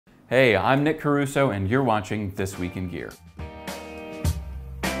Hey, I'm Nick Caruso and you're watching This Week in Gear.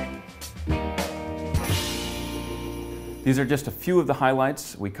 These are just a few of the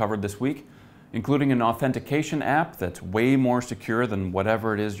highlights we covered this week, including an authentication app that's way more secure than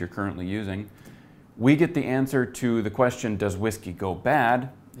whatever it is you're currently using. We get the answer to the question, does whiskey go bad?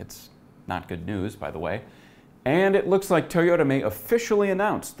 It's not good news, by the way. And it looks like Toyota may officially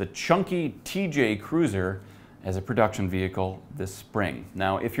announce the chunky TJ Cruiser as a production vehicle this spring.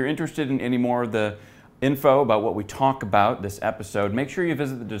 Now, if you're interested in any more of the info about what we talk about this episode, make sure you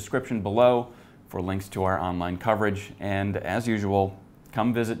visit the description below for links to our online coverage. And as usual,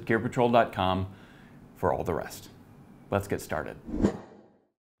 come visit gearpatrol.com for all the rest. Let's get started.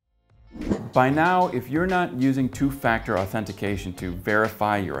 By now, if you're not using two-factor authentication to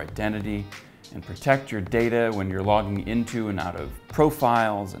verify your identity and protect your data when you're logging into and out of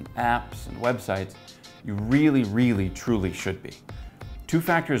profiles and apps and websites, you really, truly should be.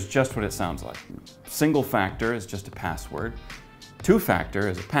 Two-factor is just what it sounds like. Single factor is just a password. Two-factor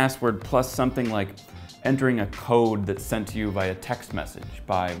is a password plus something like entering a code that's sent to you via text message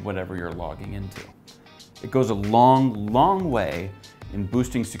by whatever you're logging into. It goes a long way in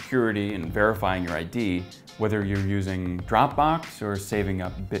boosting security and verifying your ID, whether you're using Dropbox or saving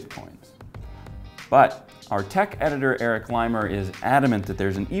up Bitcoins. But our tech editor, Eric Leimer, is adamant that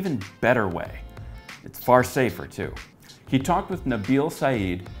there's an even better way. It's far safer too. He talked with Nabil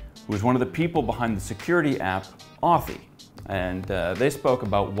Saeed, who is one of the people behind the security app Authy, and they spoke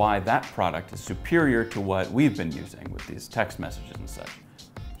about why that product is superior to what we've been using with these text messages and such.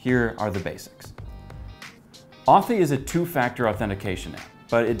 Here are the basics. Authy is a two-factor authentication app,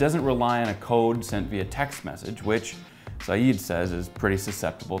 but it doesn't rely on a code sent via text message, which Saeed says is pretty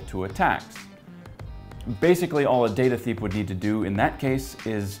susceptible to attacks. Basically, all a data thief would need to do in that case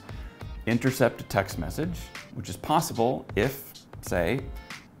is intercept a text message, which is possible if, say,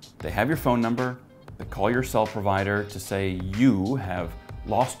 they have your phone number, they call your cell provider to say you have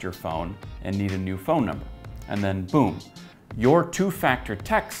lost your phone and need a new phone number. And then boom, your two-factor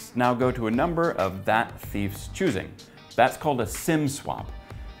texts now go to a number of that thief's choosing. That's called a SIM swap.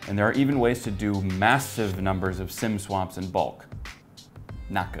 And there are even ways to do massive numbers of SIM swaps in bulk.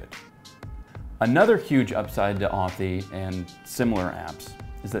 Not good. Another huge upside to Authy and similar apps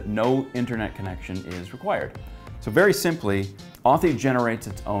is that no internet connection is required. So very simply, Authy generates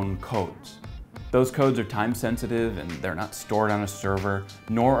its own codes. Those codes are time sensitive and they're not stored on a server,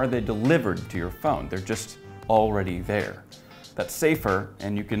 nor are they delivered to your phone. They're just already there. That's safer,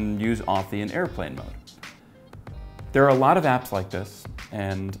 and you can use Authy in airplane mode. There are a lot of apps like this,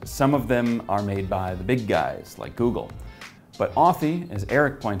 and some of them are made by the big guys like Google. But Authy, as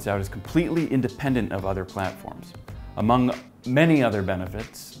Eric points out, is completely independent of other platforms. Among many other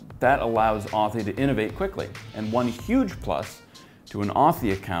benefits, that allows Authy to innovate quickly. And one huge plus to an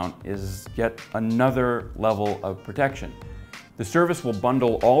Authy account is yet another level of protection. The service will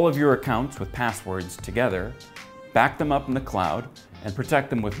bundle all of your accounts with passwords together, back them up in the cloud, and protect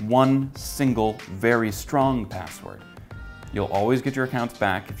them with one single, very strong password. You'll always get your accounts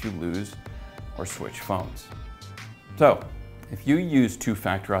back if you lose or switch phones. So, if you use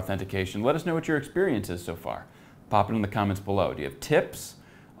two-factor authentication, let us know what your experience is so far. Pop it in the comments below. Do you have tips?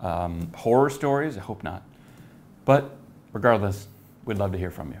 Horror stories? I hope not. But regardless, we'd love to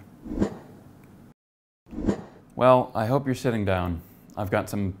hear from you. Well, I hope you're sitting down. I've got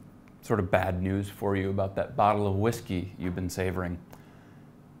some sort of bad news for you about that bottle of whiskey you've been savoring.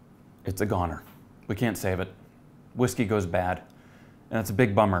 It's a goner. We can't save it. Whiskey goes bad, and it's a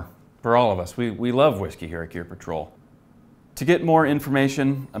big bummer for all of us. We love whiskey here at Gear Patrol. To get more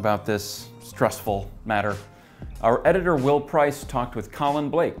information about this stressful matter, our editor Will Price talked with Colin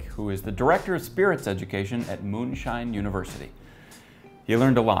Blake, who is the Director of Spirits Education at Moonshine University. He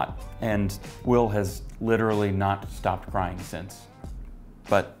learned a lot, and Will has literally not stopped crying since.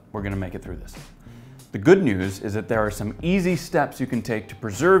 But we're going to make it through this. The good news is that there are some easy steps you can take to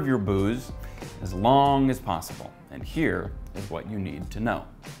preserve your booze as long as possible. And here is what you need to know.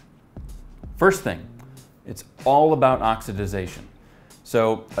 First thing, it's all about oxidization.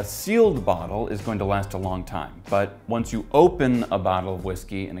 So a sealed bottle is going to last a long time, but once you open a bottle of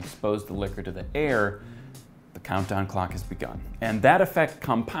whiskey and expose the liquor to the air, the countdown clock has begun. And that effect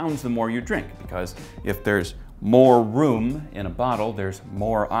compounds the more you drink, because if there's more room in a bottle, there's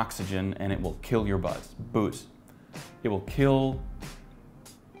more oxygen, and it will kill your booze. It will kill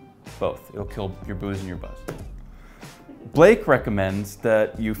both. It'll kill your booze and your buzz. Blake recommends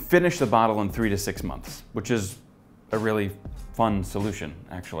that you finish the bottle in 3 to 6 months, which is a really fun solution,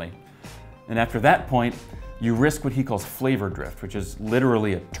 actually. And after that point, you risk what he calls flavor drift, which is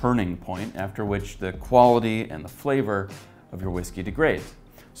literally a turning point after which the quality and the flavor of your whiskey degrades.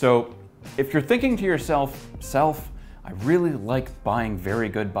 So if you're thinking to yourself, I really like buying very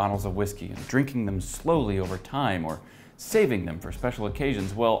good bottles of whiskey and drinking them slowly over time or saving them for special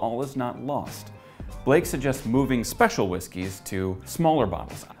occasions, well, all is not lost. Blake suggests moving special whiskeys to smaller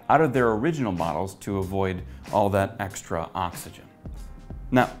bottles out of their original bottles to avoid all that extra oxygen.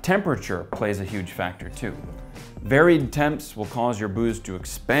 Now, temperature plays a huge factor too. Varied temps will cause your booze to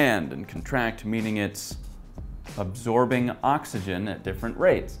expand and contract, meaning it's absorbing oxygen at different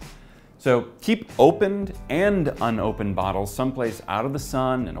rates. So keep opened and unopened bottles someplace out of the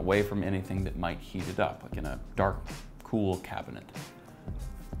sun and away from anything that might heat it up, like in a dark, cool cabinet.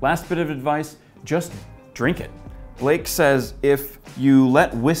 Last bit of advice, just drink it. Blake says if you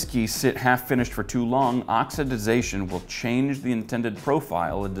let whiskey sit half finished for too long, oxidization will change the intended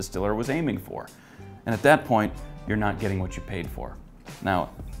profile a distiller was aiming for. And at that point, you're not getting what you paid for. Now,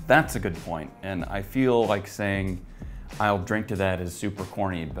 that's a good point, and I feel like saying I'll drink to that is super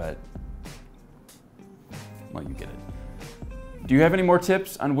corny, but well, you get it. Do you have any more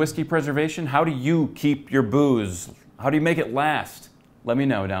tips on whiskey preservation? How do you keep your booze? How do you make it last? Let me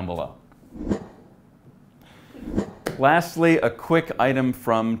know down below. Lastly, a quick item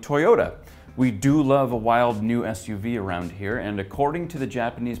from Toyota. We do love a wild new SUV around here, and according to the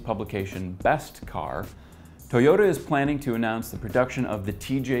Japanese publication Best Car, Toyota is planning to announce the production of the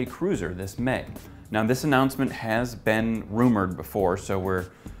TJ Cruiser this May. Now, this announcement has been rumored before, so we're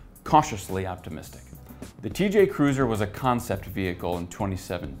cautiously optimistic. The TJ Cruiser was a concept vehicle in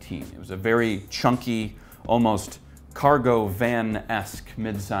 2017. It was a very chunky, almost cargo van-esque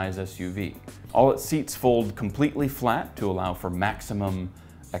mid-size SUV. All its seats fold completely flat to allow for maximum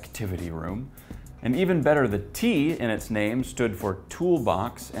activity room. And even better, the T in its name stood for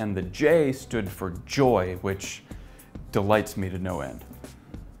toolbox and the J stood for joy, which delights me to no end.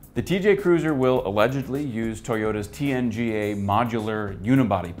 The TJ Cruiser will allegedly use Toyota's TNGA modular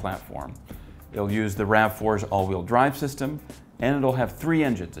unibody platform. It'll use the RAV4's all-wheel drive system, and it'll have 3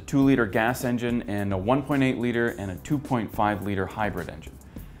 engines, a 2-liter gas engine and a 1.8-liter and a 2.5-liter hybrid engine.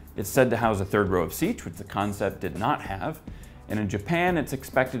 It's said to house a 3rd row of seats, which the concept did not have, and in Japan it's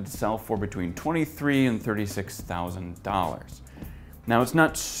expected to sell for between $23,000 and $36,000. Now, it's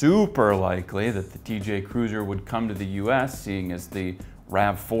not super likely that the TJ Cruiser would come to the US, seeing as the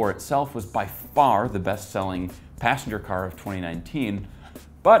RAV4 itself was by far the best-selling passenger car of 2019,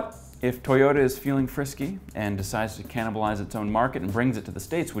 but if Toyota is feeling frisky and decides to cannibalize its own market and brings it to the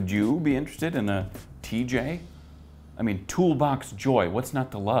States, would you be interested in a TJ? I mean, toolbox joy, what's not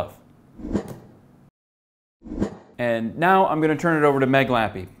to love? And now I'm gonna turn it over to Meg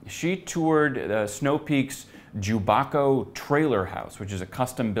Lappy. She toured Snow Peak's Jubaco trailer house, which is a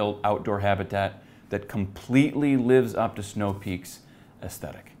custom-built outdoor habitat that completely lives up to Snow Peak's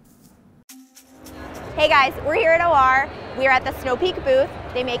aesthetic. Hey guys, we're here at OR. We're at the Snow Peak booth.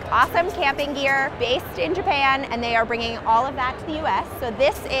 They make awesome camping gear based in Japan, and they are bringing all of that to the US. So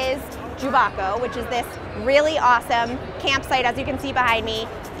this is Jubaco, which is this really awesome campsite, as you can see behind me.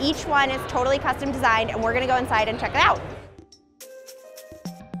 Each one is totally custom designed, and we're gonna go inside and check it out.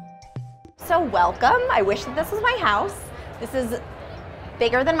 So welcome. I wish that this was my house. This is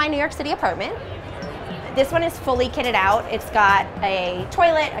bigger than my New York City apartment. This one is fully kitted out. It's got a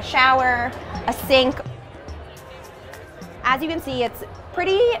toilet, a shower, a sink. As you can see, it's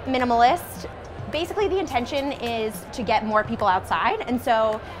pretty minimalist. Basically, the intention is to get more people outside. And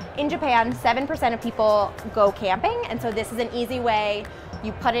so in Japan, 7% of people go camping. And so this is an easy way.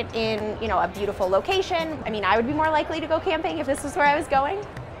 You put it in, a beautiful location. I mean, I would be more likely to go camping if this was where I was going.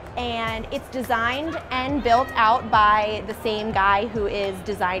 And it's designed and built out by the same guy who is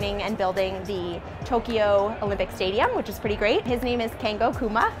designing and building the Tokyo Olympic Stadium, which is pretty great. His name is Kengo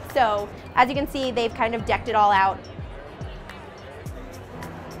Kuma. So as you can see, they've kind of decked it all out.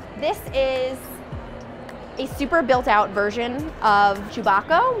 This is a super built out version of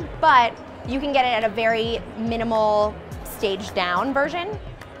Jubaco, but you can get it at a very minimal staged down version.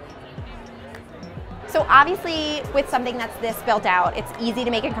 So obviously, with something that's this built out, it's easy to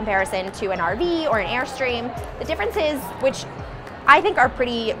make a comparison to an RV or an Airstream. The differences, which I think are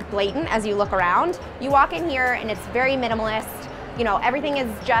pretty blatant as you look around, you walk in here and it's very minimalist. Everything is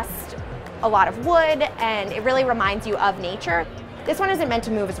just a lot of wood, and it really reminds you of nature. This one isn't meant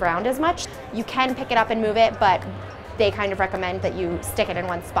to move around as much. You can pick it up and move it, but they kind of recommend that you stick it in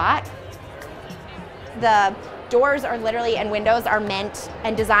one spot. The doors are literally, and windows are meant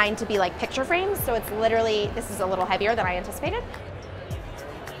and designed to be like picture frames. So it's literally, this is a little heavier than I anticipated.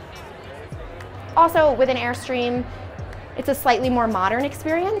 Also with an Airstream, it's a slightly more modern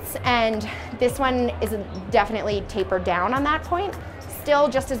experience, and this one is definitely tapered down on that point. Still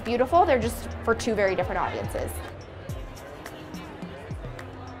just as beautiful, they're just for 2 very different audiences.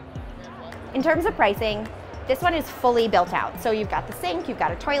 In terms of pricing, this one is fully built out. So you've got the sink, you've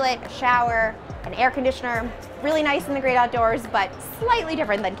got a toilet, a shower, an air conditioner. Really nice in the great outdoors, but slightly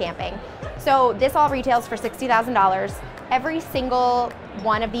different than camping. So this all retails for $60,000. Every single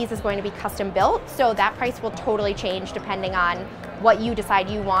one of these is going to be custom built, so that price will totally change depending on what you decide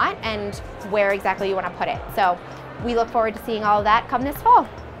you want and where exactly you want to put it. So we look forward to seeing all of that come this fall.